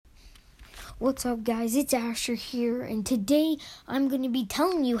What's up, guys? It's Asher here, and today I'm going to be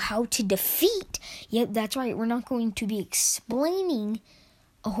telling you how to defeat. Yep, that's right. We're not going to be explaining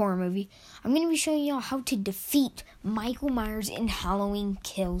a horror movie. I'm going to be showing y'all how to defeat Michael Myers in Halloween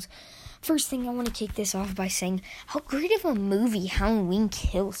Kills. First thing, I want to kick this off by saying how great of a movie Halloween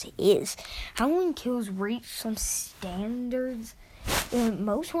Kills is. Halloween Kills reached some standards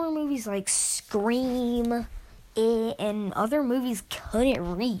most horror movies like Scream and other movies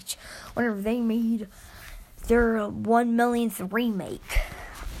couldn't reach whenever they made their 1 millionth remake.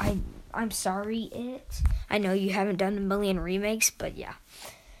 I'm sorry, I know you haven't done a million remakes, but yeah.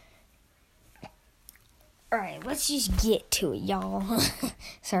 Alright, let's just get to it, y'all.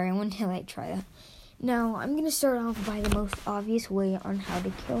 Sorry, I wanted to try that. Now, I'm going to start off by the most obvious way on how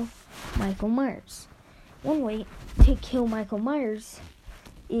to kill Michael Myers. One way to kill Michael Myers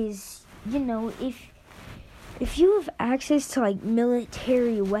is, if you have access to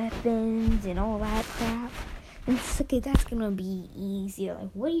military weapons and all that crap, then that's gonna be easy.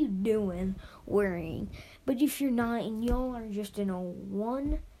 What are you doing worrying? But if you're not and y'all are just in a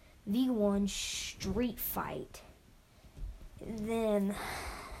 1v1 street fight, then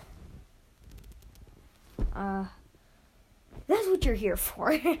that's what you're here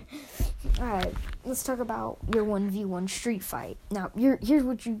for. Alright, let's talk about your 1v1 street fight. Now, here's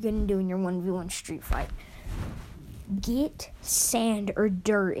what you're gonna do in your 1v1 street fight. Get sand or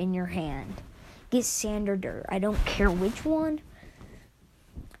dirt in your hand. Get sand or dirt. I don't care which one,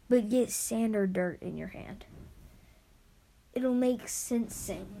 but get sand or dirt in your hand. It'll make sense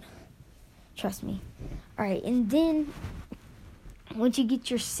soon. Trust me. Alright, and then once you get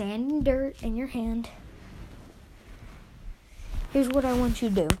your sand and dirt in your hand, here's what I want you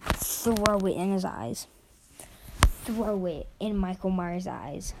to do. Throw it in his eyes. Throw it in Michael Myers'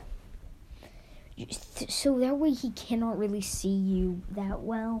 eyes. So that way he cannot really see you that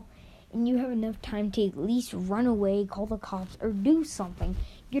well. And you have enough time to at least run away, call the cops, or do something.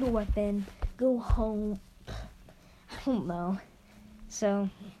 Get a weapon, go home. I don't know.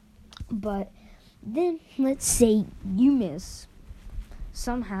 But then let's say you miss.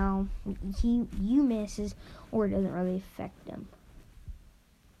 Somehow you misses, or it doesn't really affect him.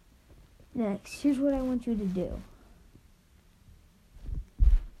 Next, here's what I want you to do.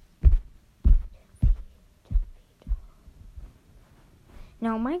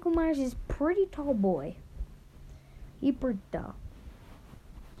 Now, Michael Myers is a pretty tall boy. He's pretty tall.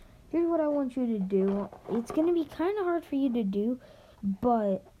 Here's what I want you to do. It's going to be kind of hard for you to do,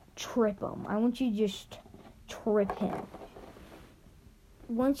 but trip him. I want you to just trip him.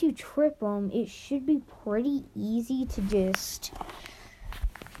 Once you trip him, it should be pretty easy to just...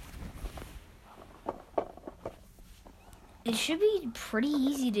 It should be pretty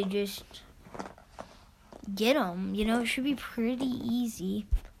easy to just get him. It should be pretty easy.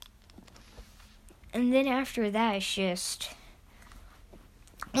 And then after that, it's just...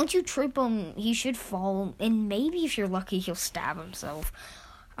 Once you trip him, he should fall. And maybe if you're lucky, he'll stab himself.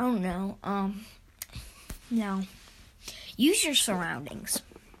 I don't know. Now, use your surroundings.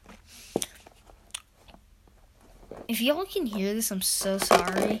 If y'all can hear this, I'm so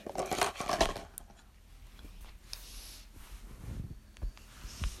sorry.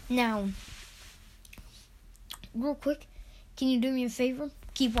 Now, real quick, can you do me a favor?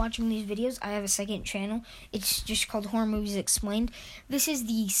 Keep watching these videos. I have a second channel. It's just called Horror Movies Explained. This is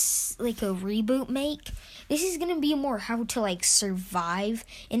a reboot make. This is going to be more how to survive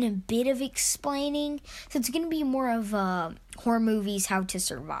and a bit of explaining. So it's going to be more of horror movies how to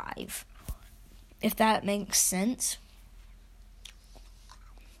survive. If that makes sense.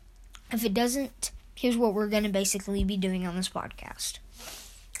 If it doesn't, here's what we're going to basically be doing on this podcast.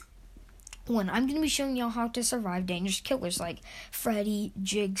 One, I'm going to be showing y'all how to survive dangerous killers like Freddy,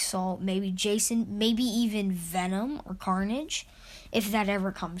 Jigsaw, maybe Jason, maybe even Venom or Carnage, if that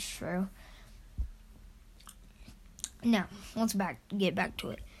ever comes true. Now, let's get back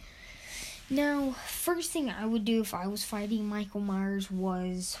to it. Now, first thing I would do if I was fighting Michael Myers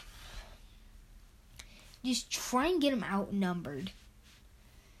was just try and get him outnumbered.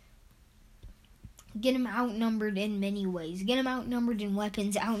 Get him outnumbered in many ways. Get him outnumbered in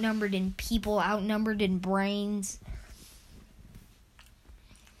weapons, outnumbered in people, outnumbered in brains,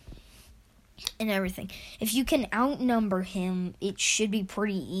 and everything. If you can outnumber him, it should be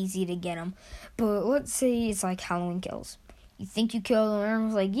pretty easy to get him. But let's say it's like Halloween Kills. You think you killed him, and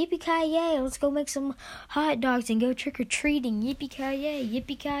everyone's like, yippee-ki-yay, let's go make some hot dogs and go trick-or-treating. Yippee-ki-yay,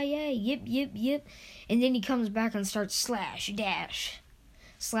 yippee-ki-yay, yip, yip, yip. And then he comes back and starts slashing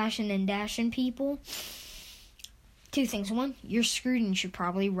and dashing people. Two things. One, you're screwed and you should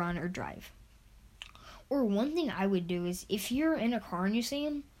probably run or drive. Or one thing I would do is, if you're in a car and you see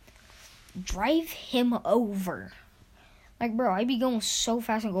him, drive him over. Like, bro, I'd be going so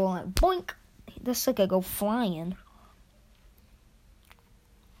fast and going like, boink. That's like I go flying.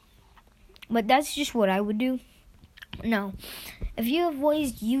 But that's just what I would do. Now, if you have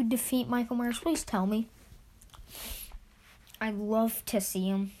ways you defeat Michael Myers, please tell me. I'd love to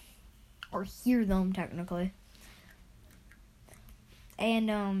see them. Or hear them, technically.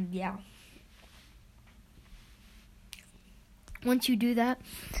 And, yeah. Once you do that,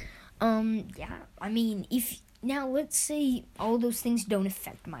 yeah, I mean, now let's say all those things don't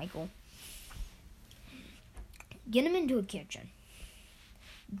affect Michael. Get him into a kitchen.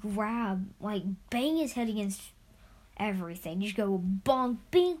 Bang his head against everything. Just go bonk,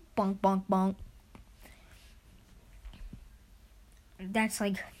 bing, bonk, bonk, bonk. That's,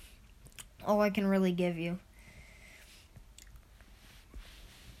 all I can really give you.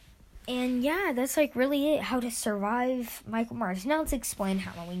 And yeah, that's really it. How to survive Michael Myers. Now let's explain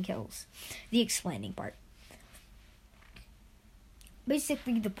Halloween Kills. The explaining part.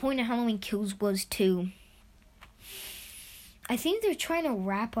 Basically, the point of Halloween Kills was to... I think they're trying to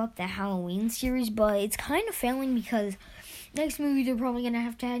wrap up the Halloween series, but it's kind of failing because next movie they're probably going to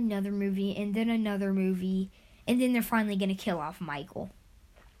have to add another movie, and then another movie, and then they're finally going to kill off Michael.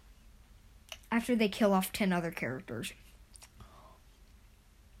 After they kill off 10 other characters.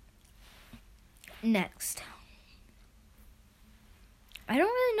 Next. I don't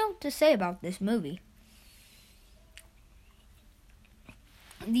really know what to say about this movie.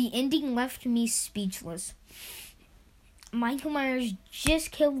 The ending left me speechless. Michael Myers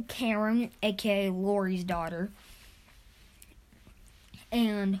just killed Karen, aka Laurie's daughter.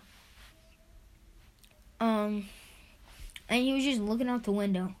 And he was just looking out the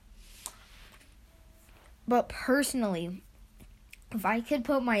window. But personally, if I could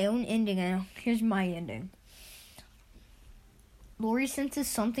put my own ending in, here's my ending. Laurie senses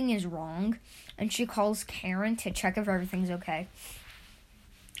something is wrong, and she calls Karen to check if everything's okay.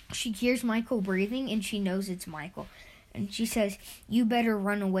 She hears Michael breathing, and she knows it's Michael. And she says, "You better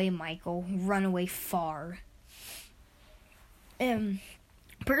run away, Michael. Run away far."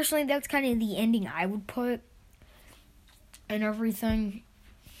 Personally, that's kind of the ending I would put and everything.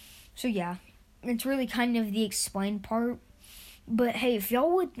 So, yeah. It's really kind of the explained part. But, hey, if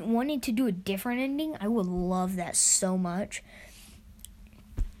y'all wanted to do a different ending, I would love that so much.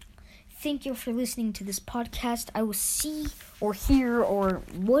 Thank you for listening to this podcast. I will see or hear or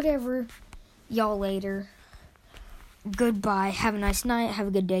whatever y'all later. Goodbye. Have a nice night. Have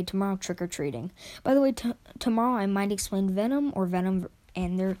a good day. Tomorrow, trick-or-treating. By the way, tomorrow I might explain Venom or Venom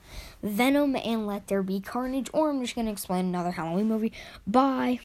and Let There Be Carnage, or I'm just going to explain another Halloween movie. Bye.